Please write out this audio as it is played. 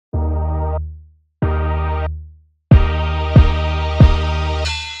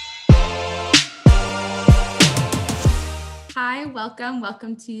welcome.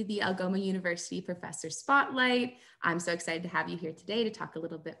 Welcome to the Algoma University Professor Spotlight. I'm so excited to have you here today to talk a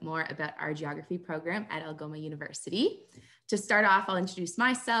little bit more about our geography program at Algoma University. To start off, I'll introduce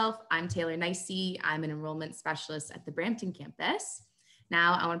myself. I'm Taylor Nicey. I'm an enrollment specialist at the Brampton campus.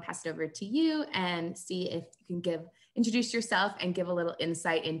 Now I want to pass it over to you and see if you can introduce yourself and give a little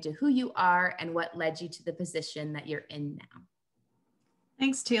insight into who you are and what led you to the position that you're in now.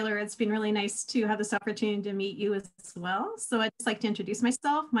 Thanks, Taylor. It's been really nice to have this opportunity to meet you as well. So I'd just like to introduce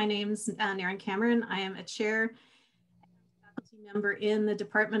myself. My name's Nairne. I am a chair faculty member in the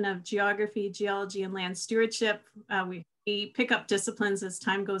Department of Geography, Geology, and Land Stewardship. We pick up disciplines as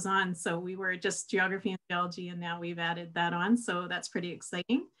time goes on. So we were just geography and geology, and now we've added that on. So that's pretty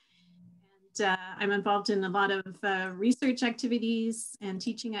exciting. And I'm involved in a lot of research activities and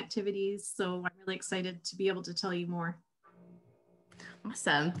teaching activities. So I'm really excited to be able to tell you more.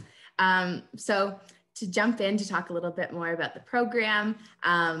 Awesome. So to jump in to talk a little bit more about the program,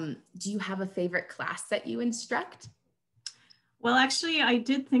 do you have a favorite class that you instruct? Well, actually, I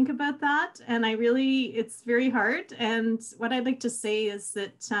did think about that, and it's very hard. And what I'd like to say is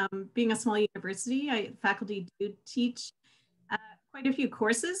that being a small university, faculty do teach quite a few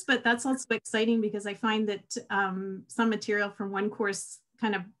courses, but that's also exciting because I find that some material from one course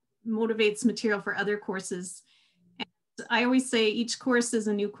kind of motivates material for other courses. I always say each course is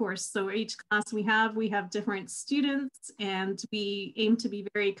a new course. So each class we have different students, and we aim to be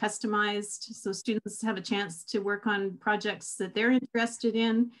very customized. So students have a chance to work on projects that they're interested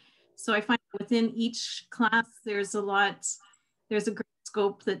in. So I find within each class, there's a great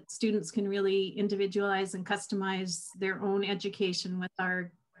scope that students can really individualize and customize their own education with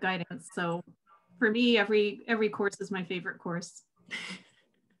our guidance. So for me, every course is my favorite course.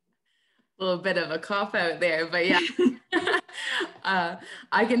 A little bit of a cop out there, but yeah.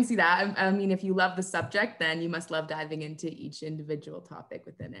 I can see that. I mean, if you love the subject, then you must love diving into each individual topic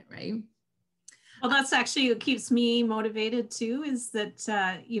within it, right? Well, that's actually what keeps me motivated too, is that,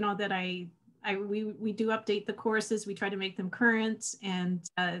 we do update the courses. We try to make them current, and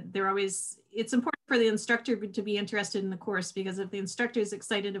it's important for the instructor to be interested in the course, because if the instructor is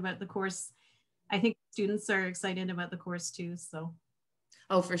excited about the course, I think students are excited about the course too, so.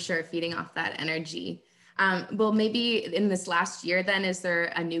 Oh, for sure, feeding off that energy. Well, maybe in this last year then, is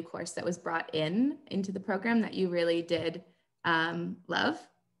there a new course that was brought into the program that you really did love?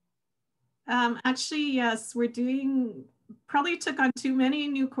 Actually, yes, probably took on too many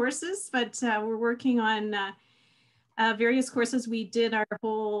new courses, but we're working on various courses. We did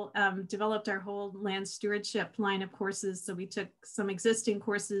developed our whole land stewardship line of courses. So we took some existing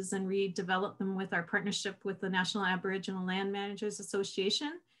courses and redeveloped them with our partnership with the National Aboriginal Land Managers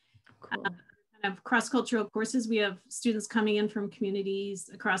Association. Cool. Kind of cross-cultural courses. We have students coming in from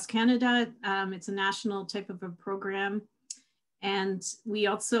communities across Canada. It's a national type of a program. And we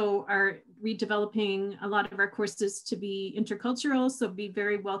also are redeveloping a lot of our courses to be intercultural, so be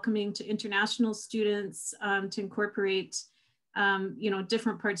very welcoming to international students, to incorporate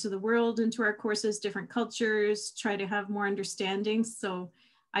different parts of the world into our courses, different cultures, try to have more understanding. So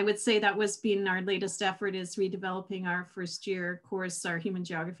I would say that was being our latest effort, is redeveloping our first year course, our human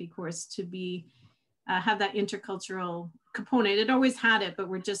geography course, to have that intercultural component. It always had it, but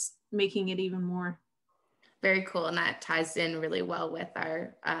we're just making it even more. Very cool. And that ties in really well with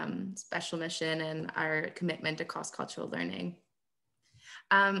our special mission and our commitment to cross-cultural learning.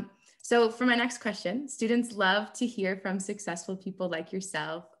 So for my next question, students love to hear from successful people like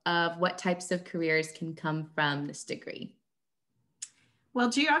yourself of what types of careers can come from this degree. Well,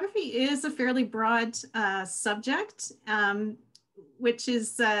 geography is a fairly broad subject, which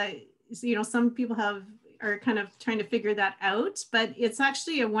is, some people are kind of trying to figure that out, but it's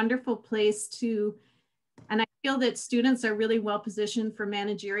actually a wonderful place and I feel that students are really well positioned for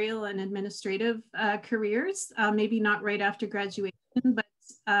managerial and administrative careers, maybe not right after graduation, but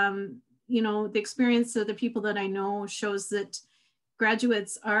the experience of the people that I know shows that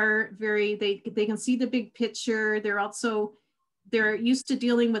graduates are they can see the big picture. They're used to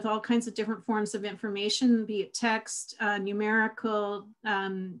dealing with all kinds of different forms of information, be it text, numerical,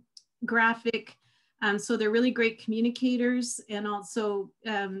 graphic. So they're really great communicators, and also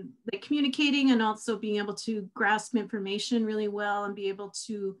communicating and also being able to grasp information really well and be able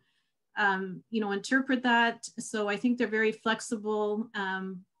to, interpret that. So I think they're very flexible.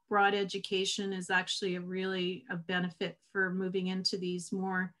 Broad education is actually a benefit for moving into these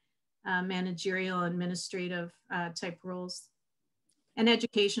more managerial, administrative type roles. And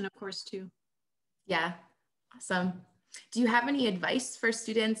education, of course, too. Yeah, awesome. Do you have any advice for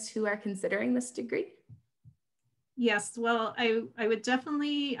students who are considering this degree? Yes, well, I would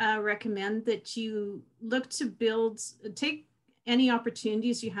definitely recommend that you look to take any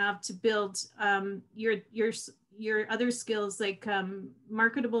opportunities you have to build your other skills, like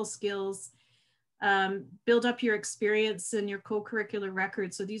marketable skills, build up your experience and your co-curricular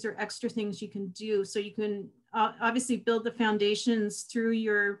record. So these are extra things you can do. So you can obviously build the foundations through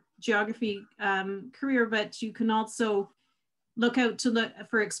your geography career, but you can also look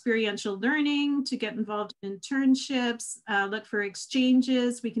for experiential learning, to get involved in internships, look for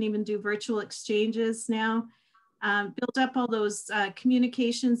exchanges. We can even do virtual exchanges now. Build up all those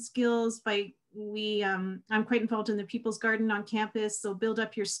communication skills I'm quite involved in the People's Garden on campus. So build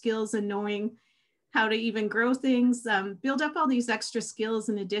up your skills and knowing how to even grow things, build up all these extra skills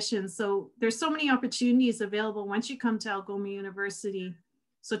in addition. So there's so many opportunities available once you come to Algoma University.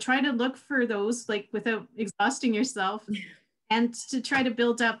 So try to look for those, like, without exhausting yourself, and to try to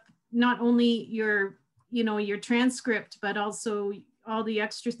build up not only your transcript, but also all the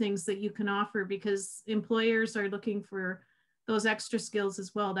extra things that you can offer, because employers are looking for those extra skills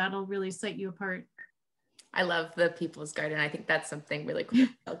as well. That'll really set you apart. I love the People's Garden. I think that's something really cool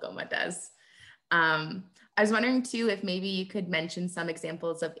Algoma does. I was wondering too, if maybe you could mention some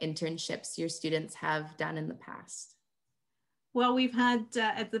examples of internships your students have done in the past. Well, we've had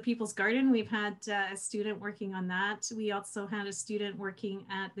at the People's Garden, we've had a student working on that. We also had a student working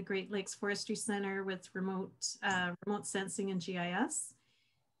at the Great Lakes Forestry Center with remote sensing and GIS.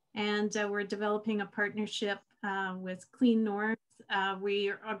 And we're developing a partnership with Clean North. We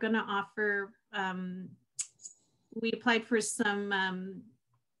are going to offer, we applied for some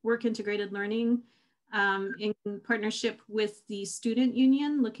work integrated learning in partnership with the student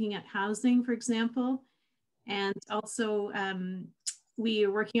union, looking at housing, for example. And also we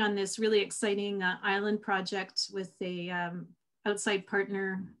are working on this really exciting island project with a outside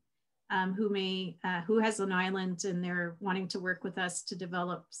partner who has an island, and they're wanting to work with us to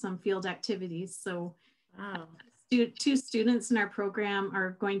develop some field activities. So wow. Two students in our program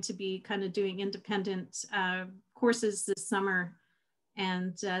are going to be kind of doing independent courses this summer.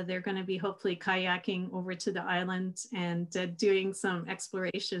 And they're going to be hopefully kayaking over to the island and doing some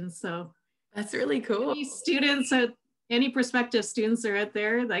exploration. So that's really cool. Any prospective students are out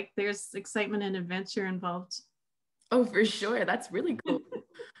there, like, there's excitement and adventure involved. Oh, for sure. That's really cool.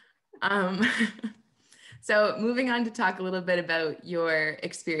 So moving on to talk a little bit about your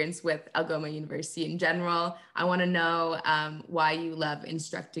experience with Algoma University in general, I want to know why you love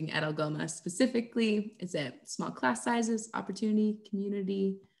instructing at Algoma specifically. Is it small class sizes, opportunity,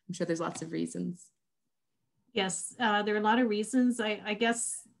 community? I'm sure there's lots of reasons. Yes, there are a lot of reasons. I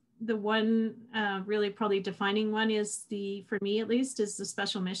guess the one really probably defining one is for me at least, is the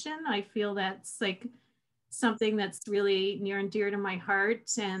special mission. I feel that's like something that's really near and dear to my heart,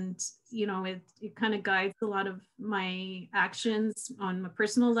 and it kind of guides a lot of my actions on a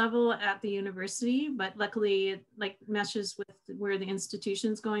personal level at the university, but luckily it like meshes with where the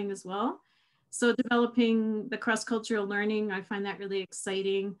institution's going as well. So developing the cross-cultural learning, I find that really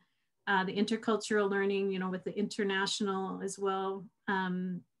exciting. The intercultural learning, with the international as well.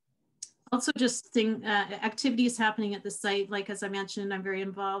 Also just activities happening at the site. Like, as I mentioned, I'm very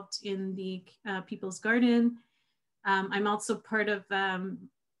involved in the People's Garden. I'm also part of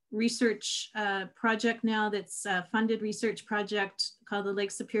research project now that's a funded research project called the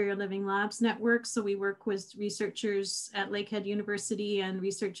Lake Superior Living Labs Network. So we work with researchers at Lakehead University and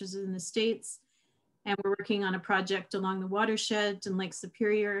researchers in the States. And we're working on a project along the watershed in Lake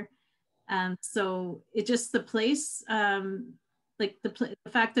Superior. So it just, the place, like the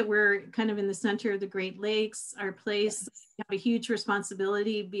fact that we're kind of in the center of the Great Lakes, our place, we have a huge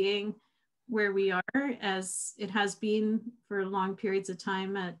responsibility being where we are, as it has been for long periods of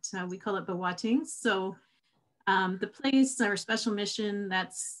time at, we call it Bawating. So the place, our special mission,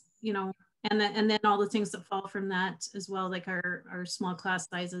 that's, and then all the things that fall from that as well, like our small class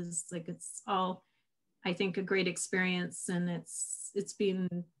sizes, like it's all, I think, a great experience, and it's been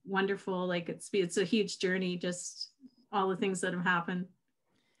wonderful. Like it's a huge journey, just all the things that have happened.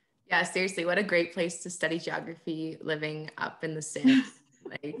 Yeah, seriously, what a great place to study geography living up in the States.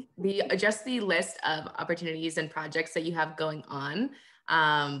 Like the list of opportunities and projects that you have going on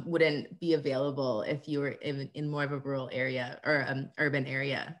wouldn't be available if you were in more of a rural area or urban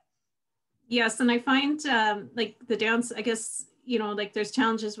area. Yes, and I find like the downs, I guess, like there's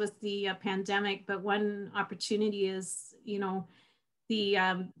challenges with the pandemic, but one opportunity is,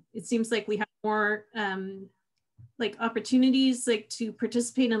 it seems like we have more like opportunities like to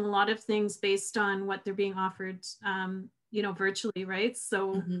participate in a lot of things based on what they're being offered, virtually, right?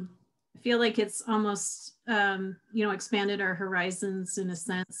 So I feel like it's almost, expanded our horizons in a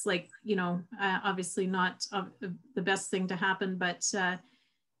sense, like, obviously not the best thing to happen, but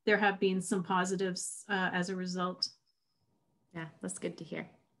there have been some positives as a result. Yeah, that's good to hear.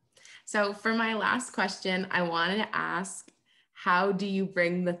 So for my last question, I wanted to ask, how do you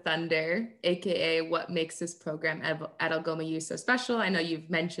bring the thunder, AKA what makes this program at Algoma U so special? I know you've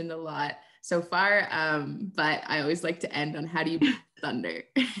mentioned a lot so far, but I always like to end on how do you bring the thunder?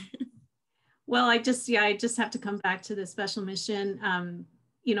 Well, I just have to come back to the special mission.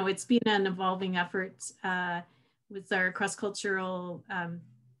 You know, it's been an evolving effort with our cross-cultural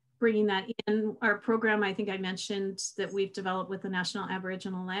bringing that in. Our program, I think I mentioned that we've developed with the National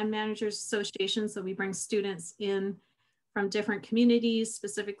Aboriginal Land Managers Association. So we bring students in from different communities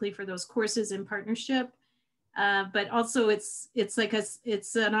specifically for those courses in partnership. But also it's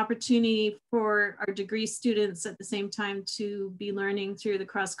an opportunity for our degree students at the same time to be learning through the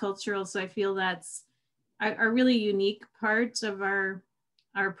cross-cultural. So I feel that's a really unique part of our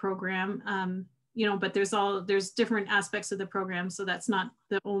program. You know, but there's different aspects of the program, so that's not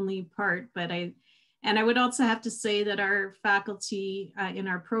the only part. But I would also have to say that our faculty in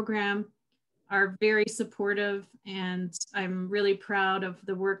our program are very supportive, and I'm really proud of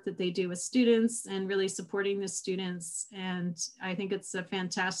the work that they do with students and really supporting the students. And I think it's a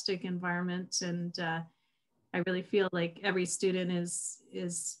fantastic environment, and I really feel like every student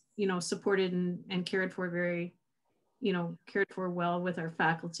is you know, supported and cared for very, you know, cared for well with our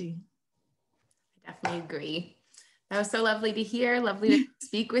faculty. I definitely agree. That was so lovely to hear. Lovely to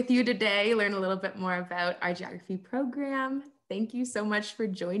speak with you today, learn a little bit more about our geography program. Thank you so much for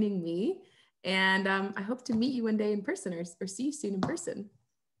joining me. And I hope to meet you one day in person or see you soon in person.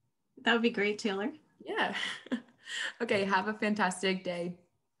 That would be great, Taylor. Yeah. Okay, have a fantastic day.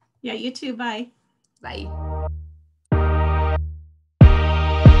 Yeah, you too. Bye. Bye.